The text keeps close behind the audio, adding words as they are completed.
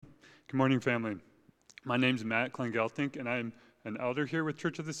Good morning, family. My name's Matt Klengeltink, and I'm an elder here with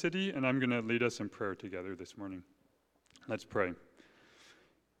Church of the City, and I'm going to lead us in prayer together this morning. Let's pray.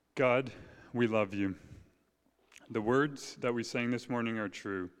 God, we love you. The words that we sang this morning are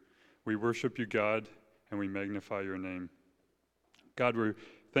true. We worship you, God, and we magnify your name. God, we're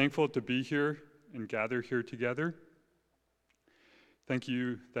thankful to be here and gather here together. Thank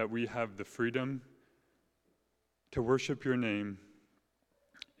you that we have the freedom to worship your name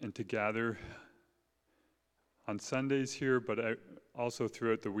and to gather on Sundays here, but also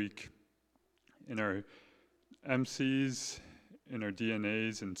throughout the week in our MCs, in our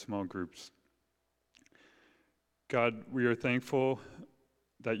DNAs, and small groups. God, we are thankful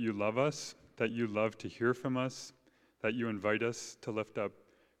that you love us, that you love to hear from us, that you invite us to lift up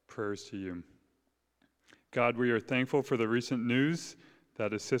prayers to you. God, we are thankful for the recent news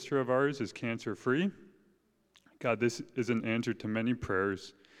that a sister of ours is cancer-free. God, this is an answer to many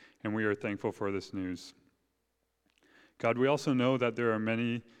prayers, and we are thankful for this news. God, we also know that there are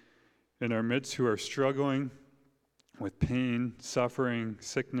many in our midst who are struggling with pain, suffering,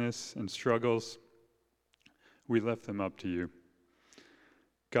 sickness, and struggles. We lift them up to you.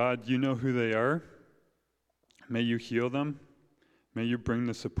 God, you know who they are. May you heal them. May you bring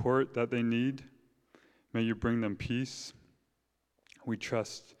the support that they need. May you bring them peace. We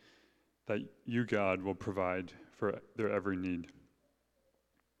trust that you, God, will provide for their every need.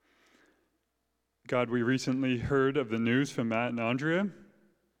 God, we recently heard of the news from Matt and Andrea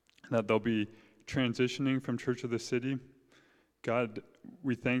that they'll be transitioning from Church of the City. God,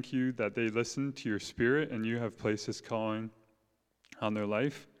 we thank you that they listen to your Spirit and you have placed this calling on their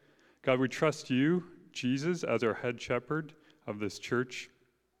life. God, we trust you, Jesus, as our head shepherd of this church.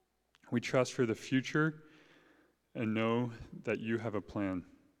 We trust for the future and know that you have a plan.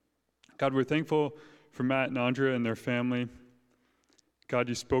 God, we're thankful for Matt and Andrea and their family. God,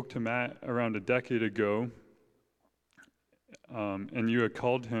 you spoke to Matt around a decade ago, and you had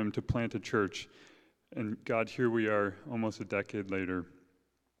called him to plant a church. And God, here we are almost a decade later.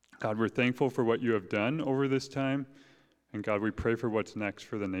 God, we're thankful for what you have done over this time, and God, we pray for what's next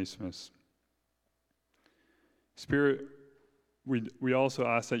for the Naismiths. Spirit, we also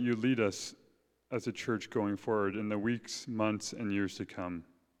ask that you lead us as a church going forward in the weeks, months, and years to come.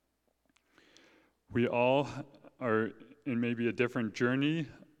 We all are in maybe a different journey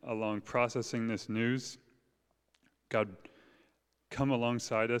along processing this news. God, come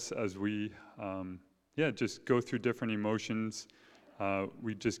alongside us as we just go through different emotions.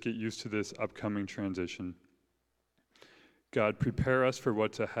 We just get used to this upcoming transition. God, prepare us for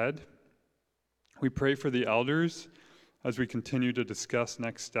what's ahead. We pray for the elders as we continue to discuss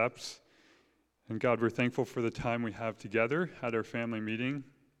next steps. And God, we're thankful for the time we have together at our family meeting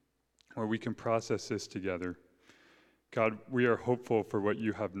where we can process this together. God, we are hopeful for what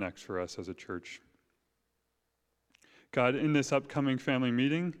you have next for us as a church. God, in this upcoming family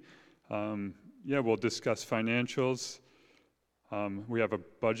meeting, we'll discuss financials. We have a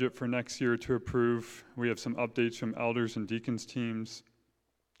budget for next year to approve. We have some updates from elders and deacons teams,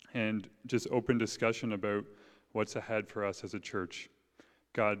 and just open discussion about what's ahead for us as a church.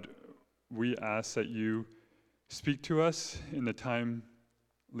 God, we ask that you speak to us in the time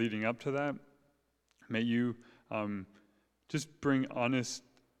leading up to that. May you just bring honest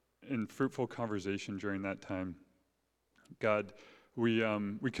and fruitful conversation during that time. God, we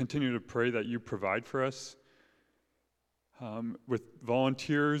continue to pray that you provide for us with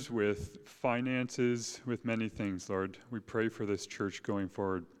volunteers, with finances, with many things, Lord. We pray for this church going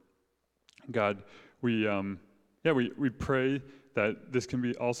forward. God, we pray that this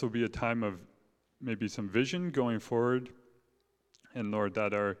can also be a time of maybe some vision going forward, and Lord,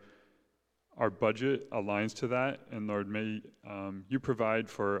 that our budget aligns to that, and Lord, may you provide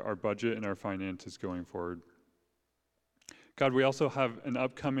for our budget and our finances going forward. God, we also have an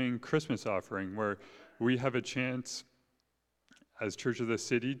upcoming Christmas offering where we have a chance as Church of the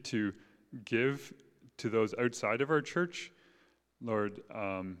City to give to those outside of our church. Lord,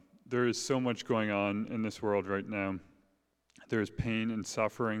 there is so much going on in this world right now. There is pain and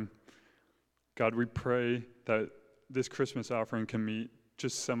suffering. God, we pray that this Christmas offering can meet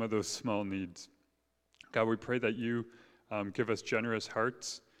just some of those small needs. God, we pray that you give us generous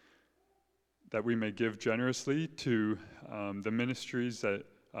hearts, that we may give generously to the ministries that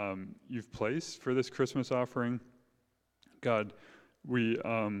you've placed for this Christmas offering. God, we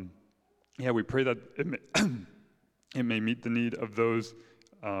pray that it may meet the need of those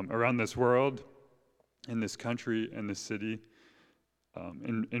around this world, in this country, and this city,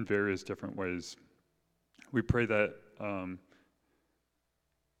 in various different ways. We pray that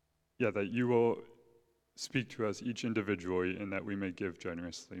that you will speak to us each individually and that we may give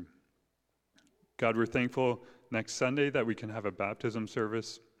generously. God, we're thankful next Sunday that we can have a baptism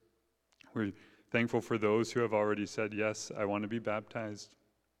service. We're thankful for those who have already said, yes, I want to be baptized.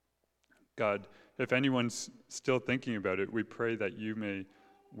 God, if anyone's still thinking about it, we pray that you may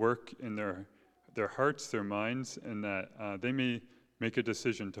work in their hearts, their minds, and that they may make a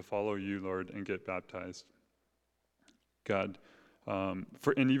decision to follow you, Lord, and get baptized. God, and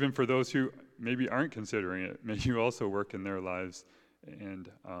even for those who maybe aren't considering it, may you also work in their lives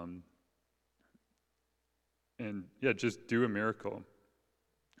and just do a miracle.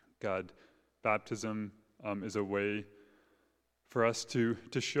 God, baptism is a way for us to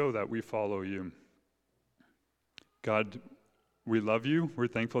show that we follow you. God, we love you. We're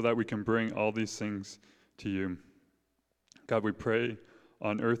thankful that we can bring all these things to you. God, we pray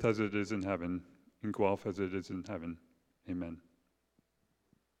on earth as it is in heaven, in Guelph as it is in heaven. Amen.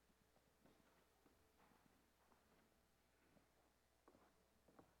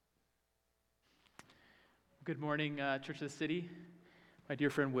 Good morning, Church of the City. My dear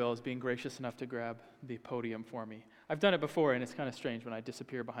friend Will is being gracious enough to grab the podium for me. I've done it before, and it's kind of strange when I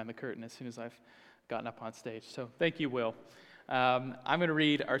disappear behind the curtain as soon as I've gotten up on stage. So thank you, Will. I'm going to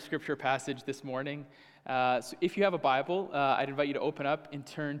read our scripture passage this morning. So if you have a Bible, I'd invite you to open up and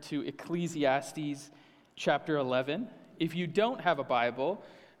turn to Ecclesiastes chapter 11. If you don't have a Bible,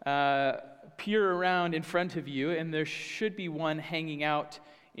 peer around in front of you, and there should be one hanging out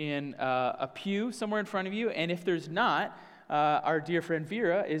in a pew somewhere in front of you. And if there's not, our dear friend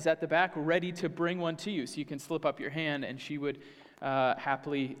Vera is at the back ready to bring one to you. So you can slip up your hand, and she would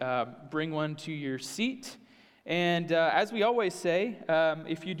happily bring one to your seat. And as we always say,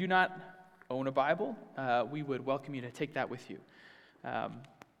 if you do not own a Bible, we would welcome you to take that with you.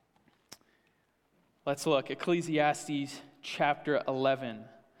 Let's look. Ecclesiastes chapter 11.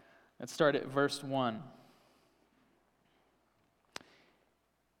 Let's start at verse 1.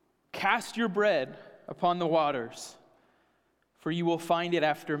 Cast your bread upon the waters, for you will find it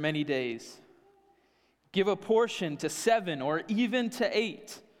after many days. Give a portion to 7 or even to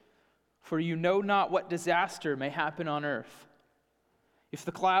 8, for you know not what disaster may happen on earth. If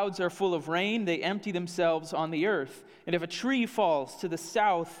the clouds are full of rain, they empty themselves on the earth. And if a tree falls to the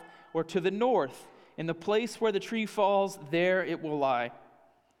south or to the north, in the place where the tree falls, there it will lie.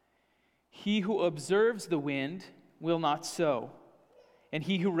 He who observes the wind will not sow, and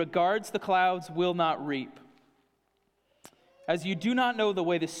he who regards the clouds will not reap. As you do not know the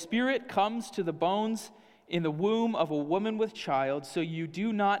way the Spirit comes to the bones in the womb of a woman with child, so you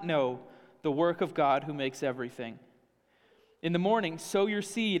do not know the work of God who makes everything. In the morning sow your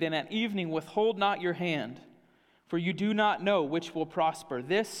seed, and at evening withhold not your hand, for you do not know which will prosper,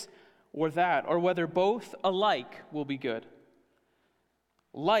 this or that, or whether both alike will be good.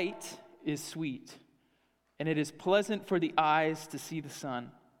 Light is sweet, and it is pleasant for the eyes to see the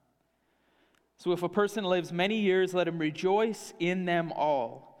sun. So if a person lives many years, let him rejoice in them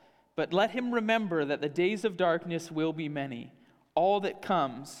all. But let him remember that the days of darkness will be many. All that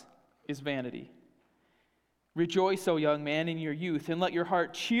comes is vanity. Rejoice, O young man, in your youth, and let your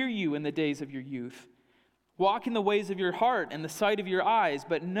heart cheer you in the days of your youth. Walk in the ways of your heart and the sight of your eyes,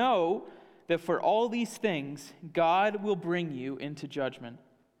 but know that for all these things God will bring you into judgment.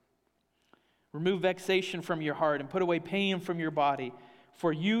 Remove vexation from your heart and put away pain from your body,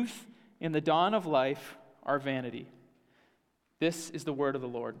 for youth in the dawn of life are vanity. This is the word of the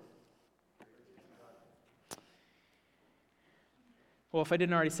Lord. Well, if I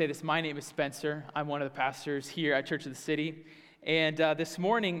didn't already say this, my name is Spencer. I'm one of the pastors here at Church of the City. And this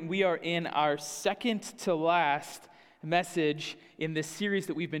morning, we are in our second to last message in this series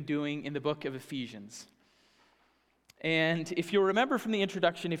that we've been doing in the book of Ephesians. And if you'll remember from the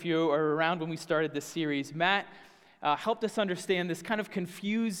introduction, if you are around when we started this series, Matt helped us understand this kind of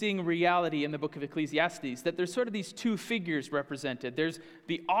confusing reality in the book of Ecclesiastes, that there's sort of these two figures represented. There's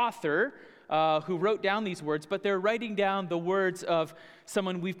the author who wrote down these words, but they're writing down the words of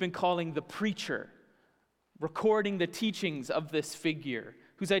someone we've been calling the preacher, recording the teachings of this figure,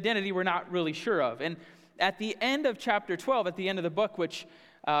 whose identity we're not really sure of. And at the end of chapter 12, at the end of the book, which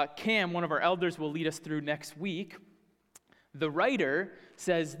Cam, one of our elders, will lead us through next week, the writer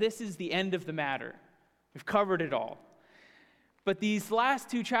says, this is the end of the matter. We've covered it all. But these last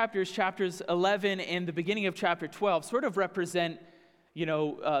two chapters, chapters 11 and the beginning of chapter 12, sort of represent,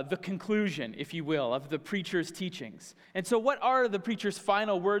 the conclusion, if you will, of the preacher's teachings. And so what are the preacher's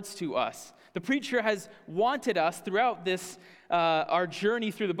final words to us? The preacher has wanted us throughout this, our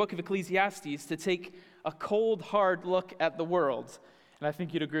journey through the book of Ecclesiastes, to take a cold, hard look at the world. And I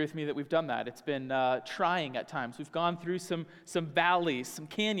think you'd agree with me that we've done that. It's been trying at times. We've gone through some valleys, some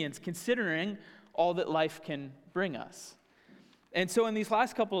canyons, considering all that life can bring us. And so in these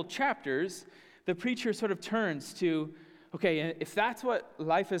last couple of chapters, the preacher sort of turns to, okay, if that's what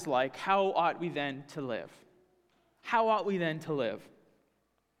life is like, how ought we then to live? How ought we then to live?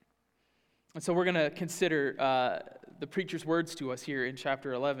 And so we're going to consider the preacher's words to us here in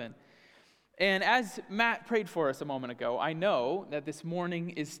chapter 11. And as Matt prayed for us a moment ago, I know that this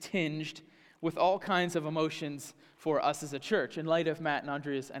morning is tinged with all kinds of emotions for us as a church in light of Matt and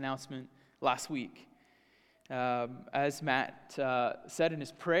Andrea's announcement last week. As Matt said in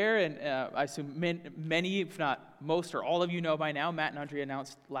his prayer, and I assume many, if not most or all of you know by now, Matt and Andrea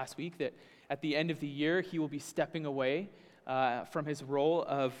announced last week that at the end of the year, he will be stepping away from his role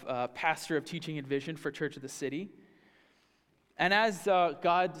of pastor of teaching and vision for Church of the City. And as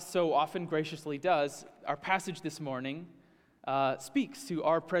God so often graciously does, our passage this morning speaks to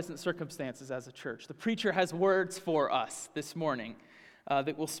our present circumstances as a church. The preacher has words for us this morning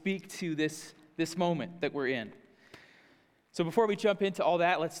that will speak to this moment that we're in. So before we jump into all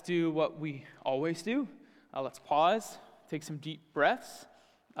that, let's do what we always do. Let's pause, take some deep breaths,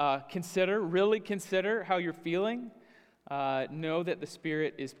 really consider how you're feeling. Know that the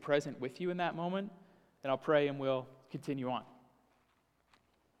Spirit is present with you in that moment. And I'll pray and we'll continue on.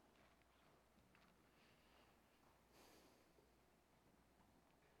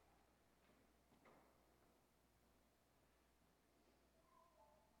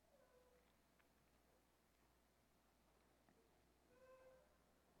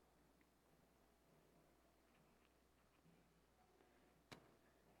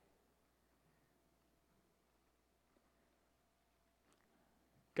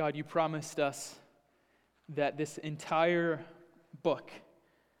 God, you promised us that this entire book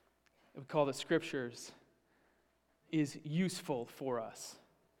that we call the Scriptures is useful for us.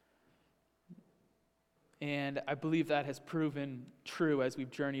 And I believe that has proven true as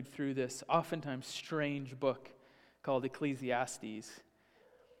we've journeyed through this oftentimes strange book called Ecclesiastes.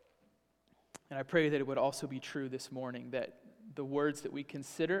 And I pray that it would also be true this morning, that the words that we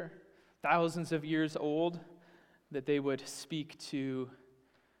consider thousands of years old, that they would speak to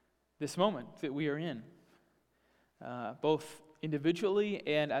this moment that we are in, both individually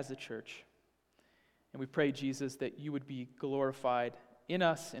and as a church. And we pray, Jesus, that you would be glorified in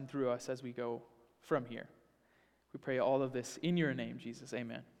us and through us as we go from here. We pray all of this in your name, Jesus.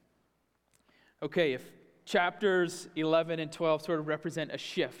 Amen. Okay, if chapters 11 and 12 sort of represent a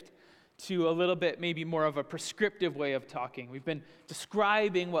shift to a little bit maybe more of a prescriptive way of talking. We've been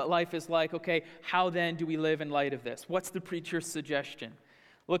describing what life is like. Okay, how then do we live in light of this? What's the preacher's suggestion?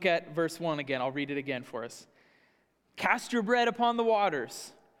 Look at verse 1 again. I'll read it again for us. Cast your bread upon the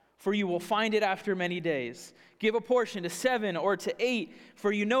waters, for you will find it after many days. Give a portion to 7 or to 8,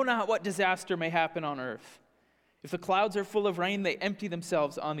 for you know not what disaster may happen on earth. If the clouds are full of rain, they empty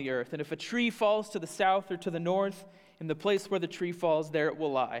themselves on the earth. And if a tree falls to the south or to the north, in the place where the tree falls, there it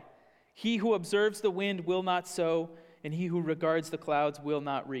will lie. He who observes the wind will not sow, and he who regards the clouds will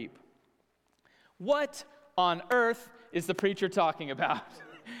not reap. What on earth is the preacher talking about?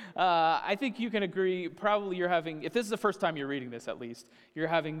 I think you can agree, probably you're having, if this is the first time you're reading this at least, you're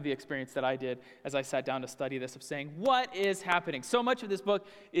having the experience that I did as I sat down to study this of saying, what is happening? So much of this book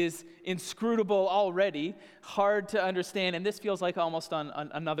is inscrutable already, hard to understand, and this feels like almost on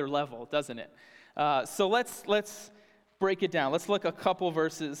another level, doesn't it? So let's break it down. Let's look a couple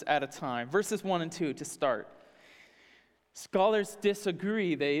verses at a time. Verses 1 and 2 to start. Scholars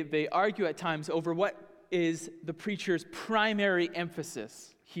disagree. They argue at times over what is the preacher's primary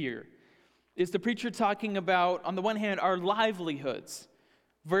emphasis here. Is the preacher talking about, on the one hand, our livelihoods?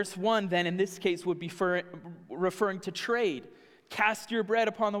 Verse 1 then, in this case, would be referring to trade. Cast your bread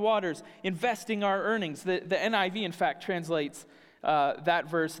upon the waters, investing our earnings. The NIV, in fact, translates that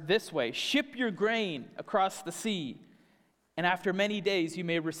verse this way. Ship your grain across the sea, and after many days you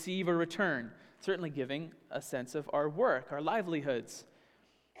may receive a return. Certainly giving a sense of our work, our livelihoods.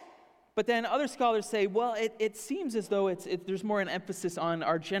 But then other scholars say, well, it seems as though there's more an emphasis on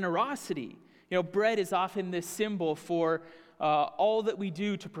our generosity. You know, bread is often this symbol for all that we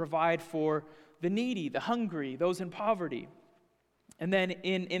do to provide for the needy, the hungry, those in poverty. And then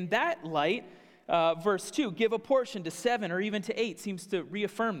in that light, verse 2, give a portion to 7 or even to 8 seems to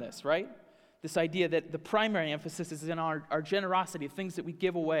reaffirm this, right? This idea that the primary emphasis is in our generosity, things that we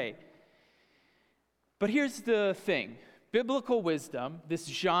give away. But here's the thing. Biblical wisdom, this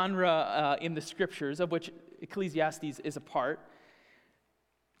genre in the Scriptures, of which Ecclesiastes is a part,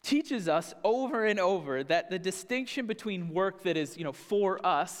 teaches us over and over that the distinction between work that is, for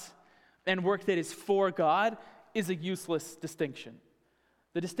us and work that is for God is a useless distinction.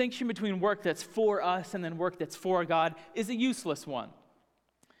 The distinction between work that's for us and then work that's for God is a useless one.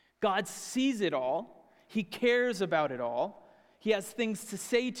 God sees it all. He cares about it all. He has things to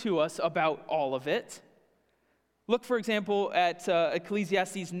say to us about all of it. Look, for example, at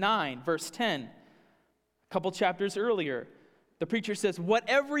Ecclesiastes 9, verse 10. A couple chapters earlier, the preacher says,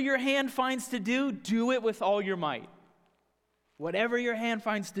 whatever your hand finds to do it with all your might. Whatever your hand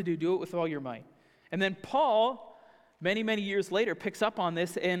finds to do it with all your might. And then Paul, many, many years later, picks up on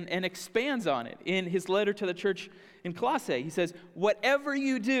this and expands on it in his letter to the church in Colossae. He says, whatever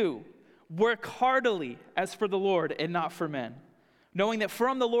you do, work heartily as for the Lord and not for men, knowing that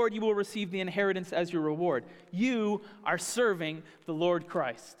from the Lord you will receive the inheritance as your reward. You are serving the Lord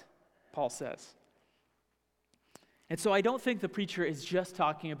Christ, Paul says. And so I don't think the preacher is just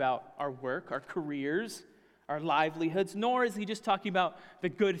talking about our work, our careers, our livelihoods, nor is he just talking about the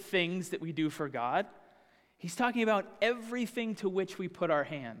good things that we do for God. He's talking about everything to which we put our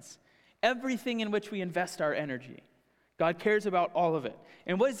hands, everything in which we invest our energy. God cares about all of it.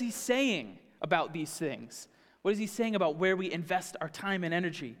 And what is he saying about these things? What is he saying about where we invest our time and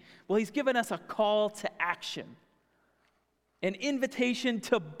energy? Well, he's given us a call to action, an invitation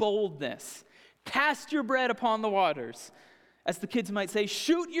to boldness. Cast your bread upon the waters. As the kids might say,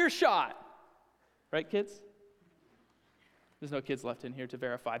 shoot your shot. Right, kids? There's no kids left in here to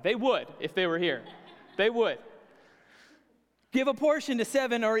verify. They would if they were here. They would. Give a portion to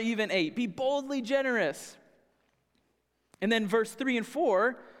 7 or even 8. Be boldly generous. And then verse 3 and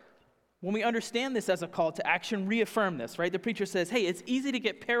 4, when we understand this as a call to action, reaffirm this, right? The preacher says, hey, it's easy to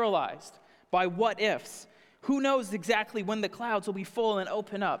get paralyzed by what ifs. Who knows exactly when the clouds will be full and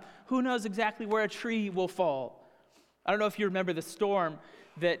open up? Who knows exactly where a tree will fall? I don't know if you remember the storm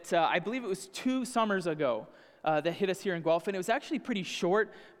that I believe it was 2 summers ago that hit us here in Guelph, and it was actually pretty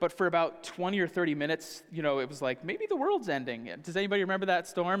short, but for about 20 or 30 minutes, it was like, maybe the world's ending. Does anybody remember that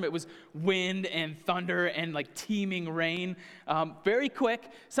storm? It was wind and thunder and like teeming rain. Very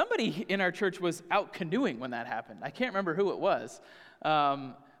quick. Somebody in our church was out canoeing when that happened. I can't remember who it was.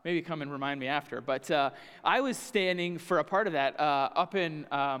 Maybe come and remind me after. But I was standing for a part of that up in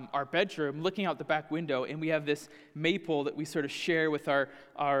our bedroom, looking out the back window, and we have this maple that we sort of share with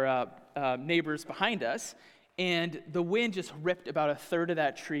our neighbors behind us. And the wind just ripped about a third of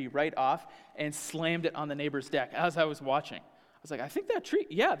that tree right off and slammed it on the neighbor's deck as I was watching. I was like, I think that tree,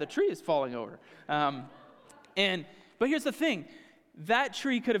 the tree is falling over. But here's the thing. That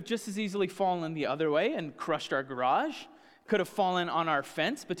tree could have just as easily fallen the other way and crushed our garage, could have fallen on our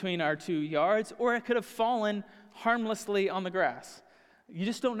fence between our 2 yards, or it could have fallen harmlessly on the grass. You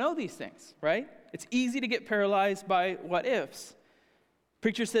just don't know these things, right? It's easy to get paralyzed by what ifs.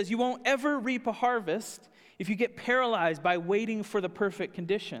 Preacher says you won't ever reap a harvest if you get paralyzed by waiting for the perfect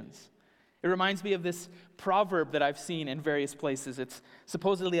conditions. It reminds me of this proverb that I've seen in various places. It's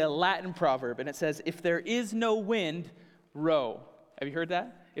supposedly a Latin proverb, and it says, if there is no wind, row. Have you heard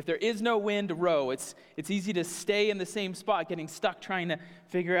that? If there is no wind, row. It's easy to stay in the same spot, getting stuck trying to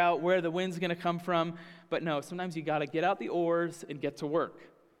figure out where the wind's going to come from. But no, sometimes you got to get out the oars and get to work.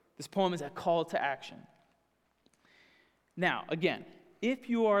 This poem is a call to action. Now, again, if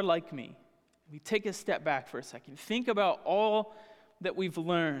you are like me, we take a step back for a second. Think about all that we've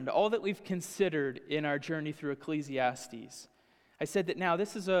learned, all that we've considered in our journey through Ecclesiastes. I said that now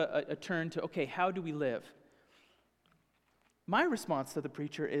this is a turn to, okay, how do we live? My response to the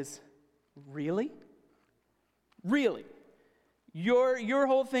preacher is, really? Really? Your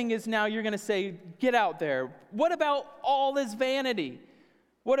whole thing is now you're going to say, get out there. What about all this vanity?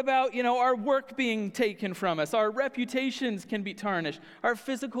 What about, our work being taken from us? Our reputations can be tarnished. Our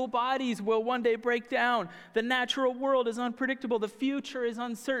physical bodies will one day break down. The natural world is unpredictable. The future is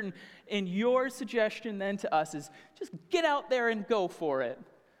uncertain. And your suggestion then to us is just get out there and go for it.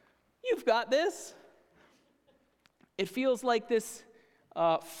 You've got this. It feels like this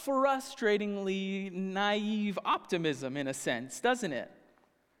frustratingly naive optimism in a sense, doesn't it?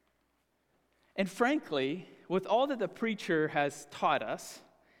 And frankly, with all that the preacher has taught us,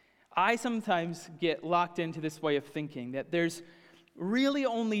 I sometimes get locked into this way of thinking that there's really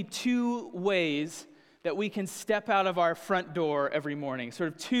only 2 ways that we can step out of our front door every morning,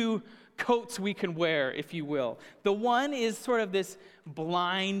 sort of 2 coats we can wear, if you will. The one is sort of this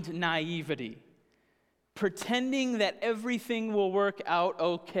blind naivety, pretending that everything will work out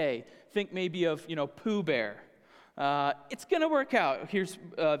okay. Think maybe of, Pooh Bear. It's going to work out. Here's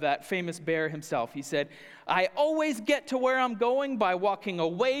that famous bear himself. He said, I always get to where I'm going by walking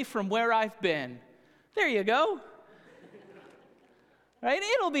away from where I've been. There you go. Right?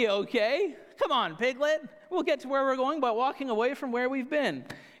 It'll be okay. Come on, Piglet. We'll get to where we're going by walking away from where we've been.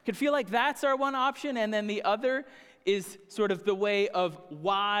 It can feel like that's our one option, and then the other is sort of the way of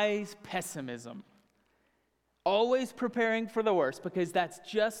wise pessimism. Always preparing for the worst, because that's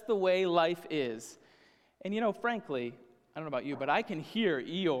just the way life is. And frankly, I don't know about you, but I can hear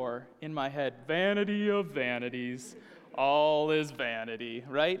Eeyore in my head. Vanity of vanities, all is vanity,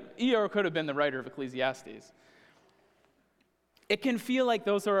 right? Eeyore could have been the writer of Ecclesiastes. It can feel like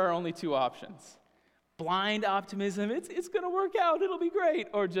those are our only two options. Blind optimism, it's going to work out, it'll be great.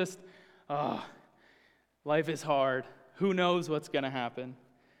 Or just, life is hard, who knows what's going to happen.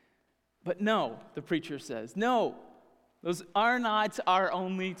 But no, the preacher says, no, those are not our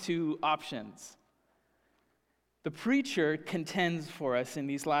only two options. The preacher contends for us in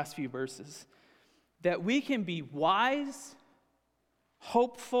these last few verses that we can be wise,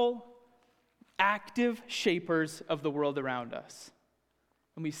 hopeful, active shapers of the world around us.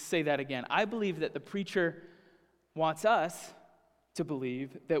 Let me say that again. I believe that the preacher wants us to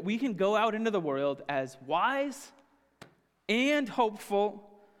believe that we can go out into the world as wise and hopeful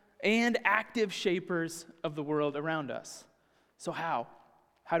and active shapers of the world around us. So how?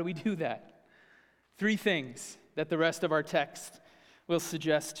 How do we do that? 3 things that the rest of our text will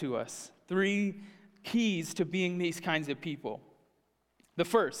suggest to us. 3 keys to being these kinds of people. The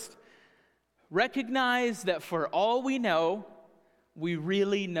first, recognize that for all we know, we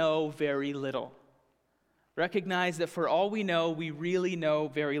really know very little. Recognize that for all we know, we really know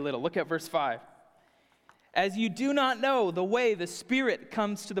very little. Look at verse 5. As you do not know the way the Spirit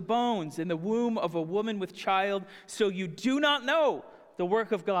comes to the bones in the womb of a woman with child, so you do not know the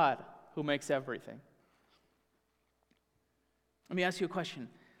work of God who makes everything. Let me ask you a question.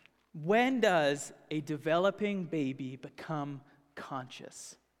 When does a developing baby become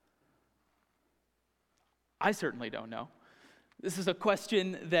conscious? I certainly don't know. This is a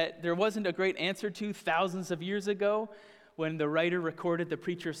question that there wasn't a great answer to thousands of years ago when the writer recorded the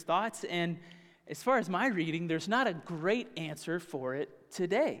preacher's thoughts, and as far as my reading, there's not a great answer for it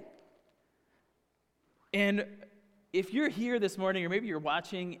today. And if you're here this morning, or maybe you're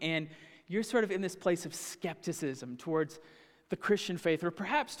watching, and you're sort of in this place of skepticism towards the Christian faith, or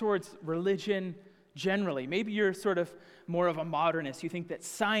perhaps towards religion generally, maybe you're sort of more of a modernist. You think that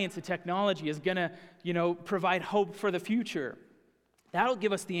science and technology is going to, provide hope for the future. That'll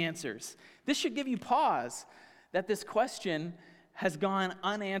give us the answers. This should give you pause that this question has gone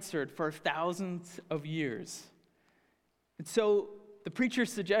unanswered for thousands of years. And so the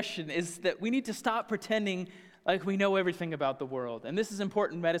preacher's suggestion is that we need to stop pretending like we know everything about the world. And this is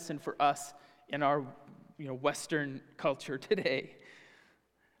important medicine for us in our Western culture today.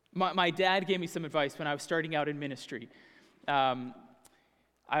 My dad gave me some advice when I was starting out in ministry.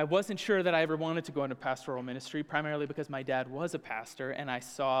 I wasn't sure that I ever wanted to go into pastoral ministry, primarily because my dad was a pastor, and I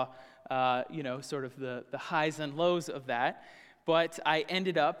saw, sort of the highs and lows of that. But I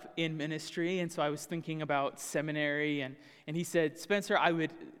ended up in ministry, and so I was thinking about seminary, and he said, Spencer, I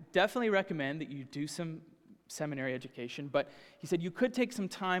would definitely recommend that you do some seminary education, but he said you could take some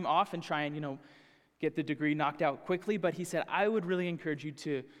time off and try and, get the degree knocked out quickly, but he said, I would really encourage you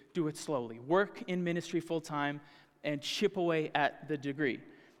to do it slowly. Work in ministry full-time and chip away at the degree.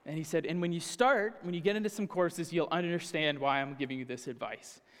 And he said, and when you get into some courses, you'll understand why I'm giving you this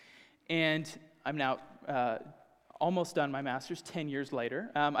advice. And I'm now almost done my master's 10 years later.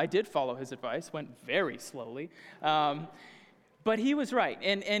 I did follow his advice, went very slowly. But he was right,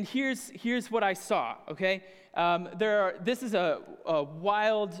 and here's what I saw, okay? This is a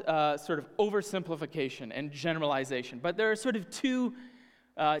wild sort of oversimplification and generalization, but there are sort of 2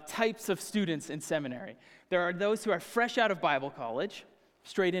 types of students in seminary. There are those who are fresh out of Bible college,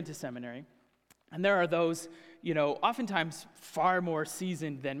 straight into seminary, and there are those, oftentimes far more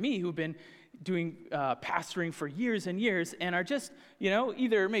seasoned than me, who've been doing pastoring for years and years and are just,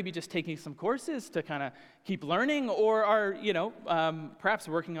 either maybe just taking some courses to kind of keep learning, or are, perhaps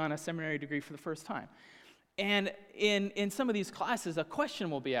working on a seminary degree for the first time. And in some of these classes, a question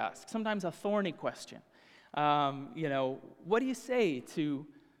will be asked, sometimes a thorny question. What do you say to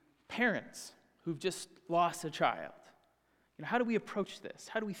parents who've just lost a child? How do we approach this?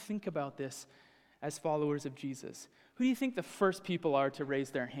 How do we think about this as followers of Jesus? Who do you think the first people are to raise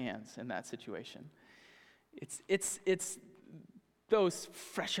their hands in that situation? It's those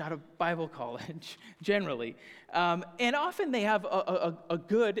fresh out of Bible college, generally. And often they have a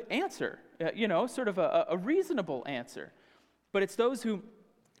good answer, sort of a reasonable answer. But it's those who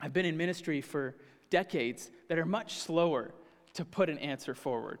have been in ministry for decades that are much slower to put an answer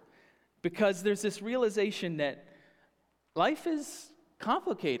forward. Because there's this realization that life is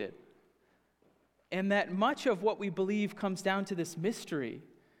complicated. And that much of what we believe comes down to this mystery.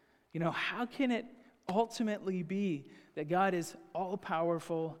 How can it ultimately be that God is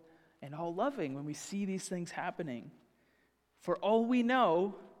all-powerful and all-loving when we see these things happening? For all we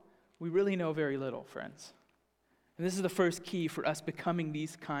know, we really know very little, friends. And this is the first key for us becoming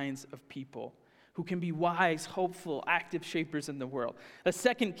these kinds of people who can be wise, hopeful, active shapers in the world. The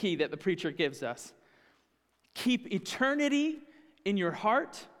second key that the preacher gives us: keep eternity in your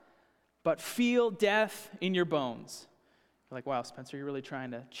heart, but feel death in your bones. You're like, wow, Spencer, you're really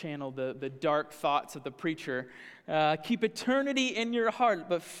trying to channel the dark thoughts of the preacher. Keep eternity in your heart,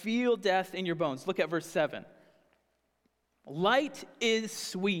 but feel death in your bones. Look at verse 7. Light is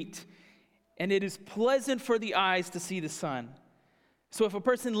sweet, and it is pleasant for the eyes to see the sun. So if a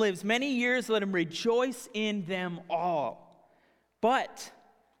person lives many years, let him rejoice in them all. But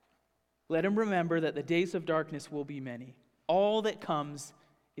let him remember that the days of darkness will be many. All that comes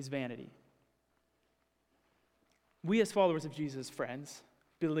is vanity. We as followers of Jesus, friends,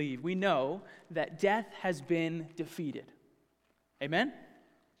 believe, we know that death has been defeated. Amen?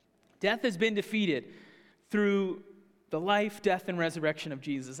 Death has been defeated through the life, death, and resurrection of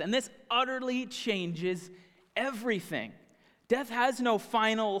Jesus. And this utterly changes everything. Death has no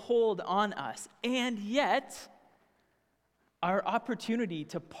final hold on us. And yet, our opportunity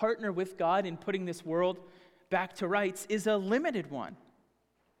to partner with God in putting this world back to rights is a limited one.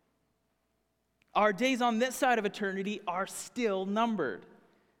 Our days on this side of eternity are still numbered.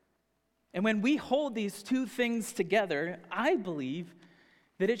 And when we hold these two things together, I believe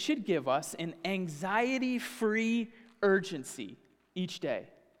that it should give us an anxiety-free urgency each day.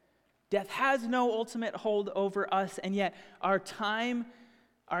 Death has no ultimate hold over us, and yet our time,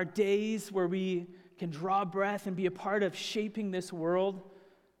 our days where we can draw breath and be a part of shaping this world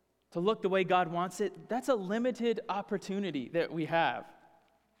to look the way God wants it, that's a limited opportunity that we have.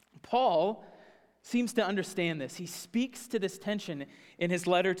 Paul seems to understand this. He speaks to this tension in his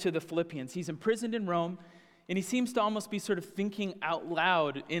letter to the Philippians. He's imprisoned in Rome, and he seems to almost be sort of thinking out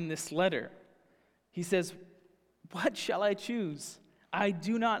loud in this letter. He says, "What shall I choose? I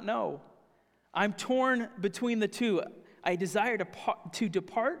do not know. I'm torn between the two. I desire to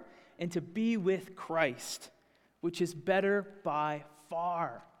depart and to be with Christ, which is better by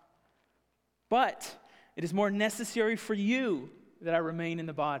far. But it is more necessary for you that I remain in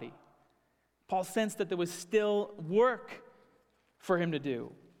the body." Paul sensed that there was still work for him to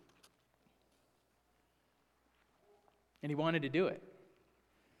do. And he wanted to do it.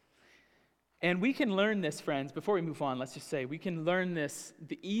 And we can learn this, friends, before we move on, let's just say, we can learn this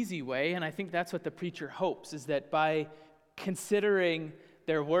the easy way, and I think that's what the preacher hopes, is that by considering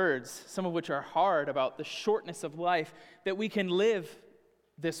their words, some of which are hard about the shortness of life, that we can live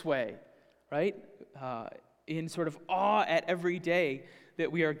this way, right? In sort of awe at every day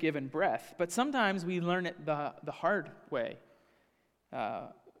that we are given breath. But sometimes we learn it the hard way,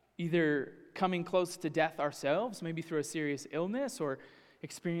 either coming close to death ourselves, maybe through a serious illness, or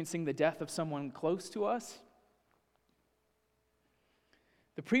experiencing the death of someone close to us.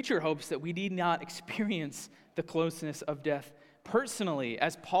 The preacher hopes that we need not experience the closeness of death personally,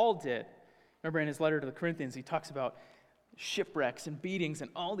 as Paul did. Remember in his letter to the Corinthians, he talks about shipwrecks and beatings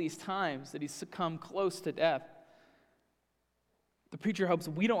and all these times that he's succumbed close to death. The preacher hopes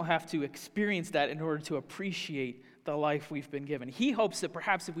we don't have to experience that in order to appreciate the life we've been given. He hopes that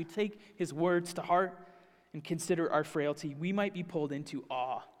perhaps if we take his words to heart and consider our frailty, we might be pulled into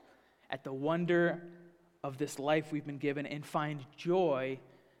awe at the wonder of this life we've been given and find joy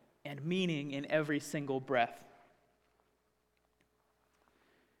and meaning in every single breath.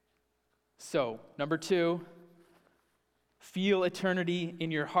 So, number 2, feel eternity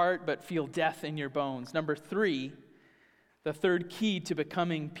in your heart, but feel death in your bones. Number 3, the third key to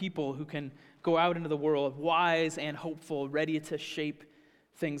becoming people who can go out into the world wise and hopeful, ready to shape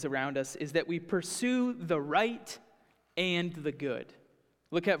things around us, is that we pursue the right and the good.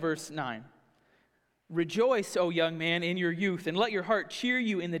 Look at verse 9. "Rejoice, O young man, in your youth, and let your heart cheer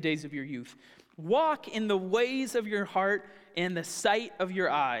you in the days of your youth. Walk in the ways of your heart and the sight of your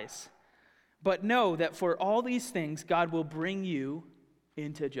eyes. But know that for all these things God will bring you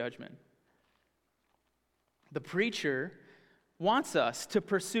into judgment." The preacher wants us to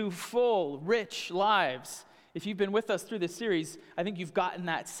pursue full, rich lives. If you've been with us through this series, I think you've gotten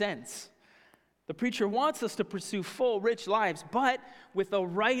that sense. The preacher wants us to pursue full, rich lives, but with a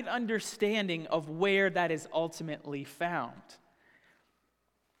right understanding of where that is ultimately found.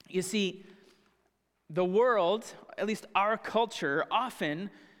 You see, the world, at least our culture, often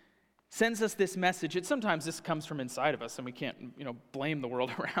sends us this message. And sometimes this comes from inside of us, and we can't, blame the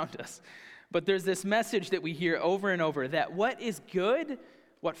world around us. But there's this message that we hear over and over that what is good,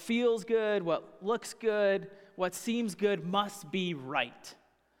 what feels good, what looks good, what seems good must be right.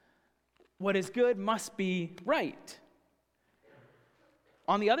 What is good must be right.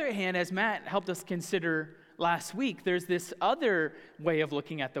 On the other hand, as Matt helped us consider last week, there's this other way of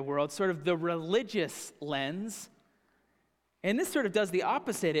looking at the world, sort of the religious lens, And this sort of does the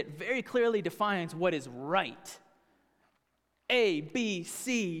opposite. It very clearly defines what is right. A, B,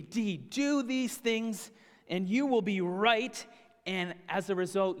 C, D. Do these things and you will be right, and as a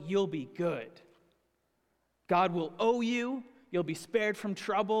result, you'll be good. God will owe you. You'll be spared from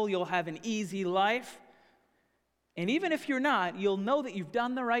trouble. You'll have an easy life. And even if you're not, you'll know that you've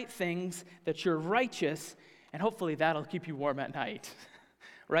done the right things, that you're righteous, and hopefully that'll keep you warm at night,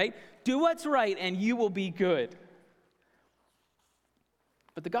 right? Do what's right and you will be good.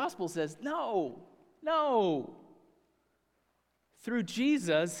 But the gospel says, no. Through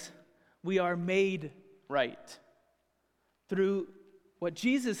Jesus, we are made right. Through what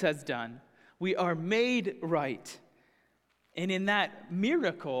Jesus has done, we are made right. And in that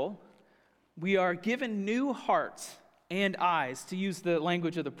miracle, we are given new hearts and eyes, to use the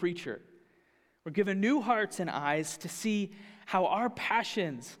language of the preacher. We're given new hearts and eyes to see how our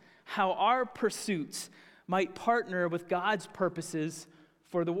passions, how our pursuits might partner with God's purposes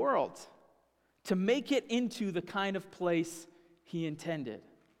for the world, to make it into the kind of place He intended.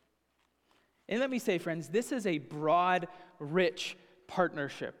 And let me say, friends, this is a broad, rich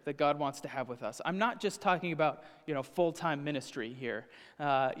partnership that God wants to have with us. I'm not just talking about, full-time ministry here.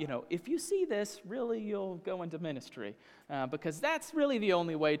 If you see this, really, you'll go into ministry because that's really the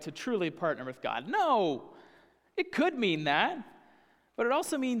only way to truly partner with God. No, it could mean that, but it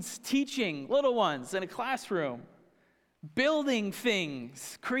also means teaching little ones in a classroom, building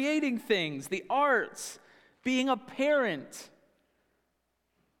things, creating things, the arts, being a parent,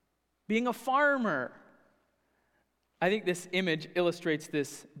 being a farmer. I think this image illustrates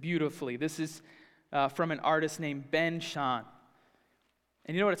this beautifully. This is from an artist named Ben Shahn.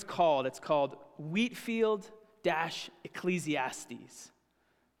 And you know what it's called? It's called Wheatfield-Ecclesiastes,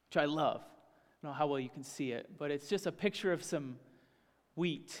 which I love. I don't know how well you can see it, but it's just a picture of some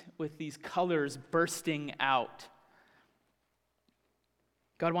wheat with these colors bursting out.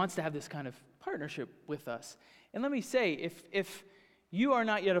 God wants to have this kind of partnership with us. And let me say, if you are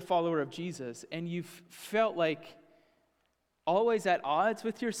not yet a follower of Jesus and you've felt like always at odds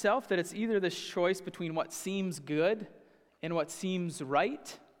with yourself, that it's either this choice between what seems good and what seems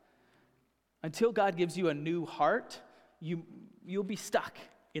right, until God gives you a new heart, you'll be stuck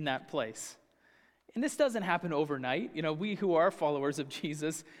in that place. And this doesn't happen overnight. We who are followers of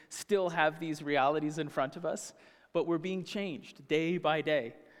Jesus still have these realities in front of us, but we're being changed day by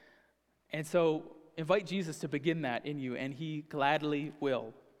day. And so invite Jesus to begin that in you, and He gladly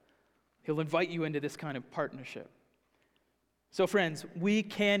will. He'll invite you into this kind of partnership. So friends, we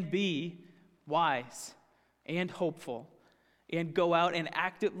can be wise and hopeful and go out and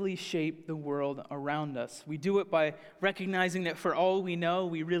actively shape the world around us. We do it by recognizing that for all we know,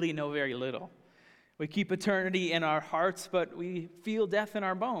 we really know very little. We keep eternity in our hearts, but we feel death in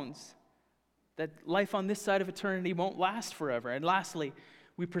our bones. That life on this side of eternity won't last forever. And lastly,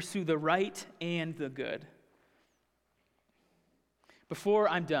 we pursue the right and the good. Before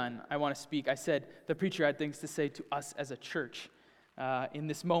I'm done, I want to speak. I said the preacher had things to say to us as a church in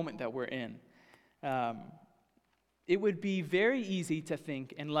this moment that we're in. It would be very easy to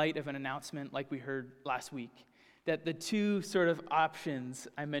think, in light of an announcement like we heard last week, that the two sort of options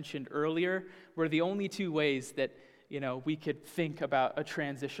I mentioned earlier were the only two ways that we could think about a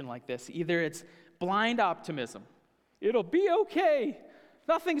transition like this. Either it's blind optimism. It'll be okay.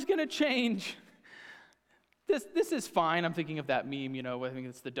 Nothing's going to change. This is fine. I'm thinking of that meme, I think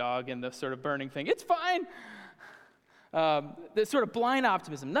it's the dog and the sort of burning thing. It's fine. The sort of blind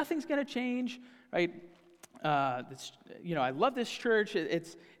optimism. Nothing's going to change, right? I love this church.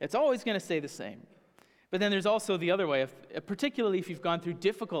 It's always going to stay the same. But then there's also the other way, particularly if you've gone through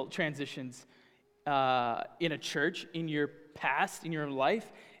difficult transitions in a church, in your past, in your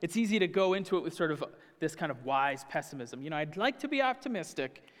life, it's easy to go into it with sort of this kind of wise pessimism. I'd like to be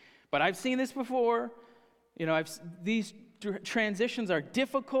optimistic, but I've seen this before. These transitions are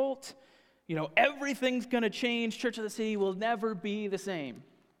difficult. Everything's going to change. Church of the City will never be the same.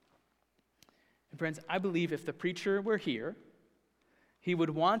 And friends, I believe if the preacher were here, he would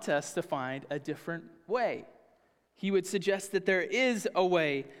want us to find a different way. He would suggest that there is a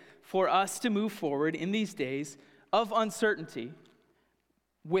way for us to move forward in these days of uncertainty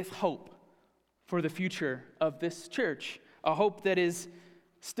with hope for the future of this church, a hope that is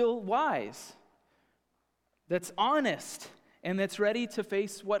still wise, that's honest, and that's ready to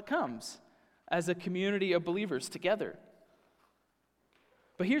face what comes as a community of believers together.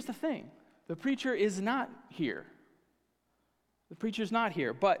 But here's the thing. The preacher is not here. The preacher's not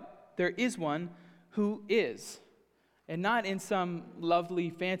here, but there is one who is. And not in some lovely,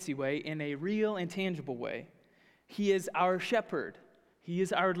 fancy way, in a real and tangible way. He is our shepherd. He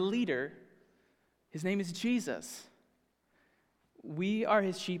is our leader. His name is Jesus. We are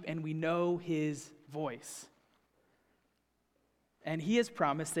his sheep and we know his voice. And he has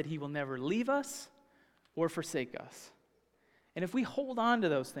promised that he will never leave us or forsake us. And if we hold on to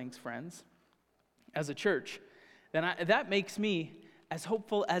those things, friends, as a church, then that makes me as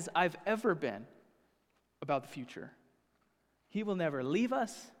hopeful as I've ever been about the future. He will never leave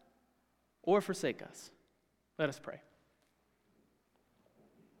us or forsake us. Let us pray.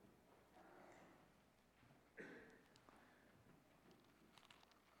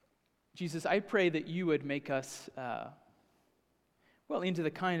 Jesus, I pray that you would make us, into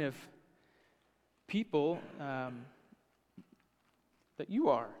the kind of people that you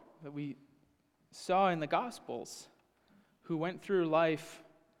are, that we saw in the Gospels, who went through life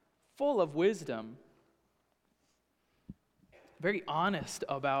full of wisdom, very honest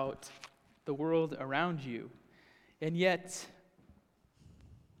about the world around you, and yet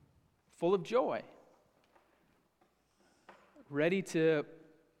full of joy, ready to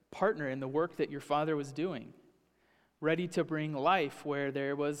partner in the work that your Father was doing, ready to bring life where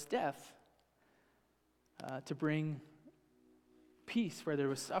there was death, to bring peace where there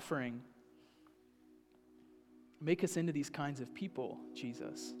was suffering. Make us into these kinds of people,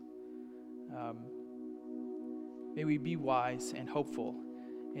 Jesus. May we be wise and hopeful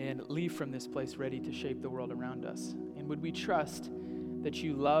and leave from this place ready to shape the world around us. And would we trust that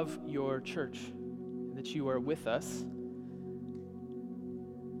you love your church, and that you are with us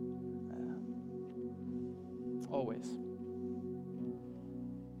always.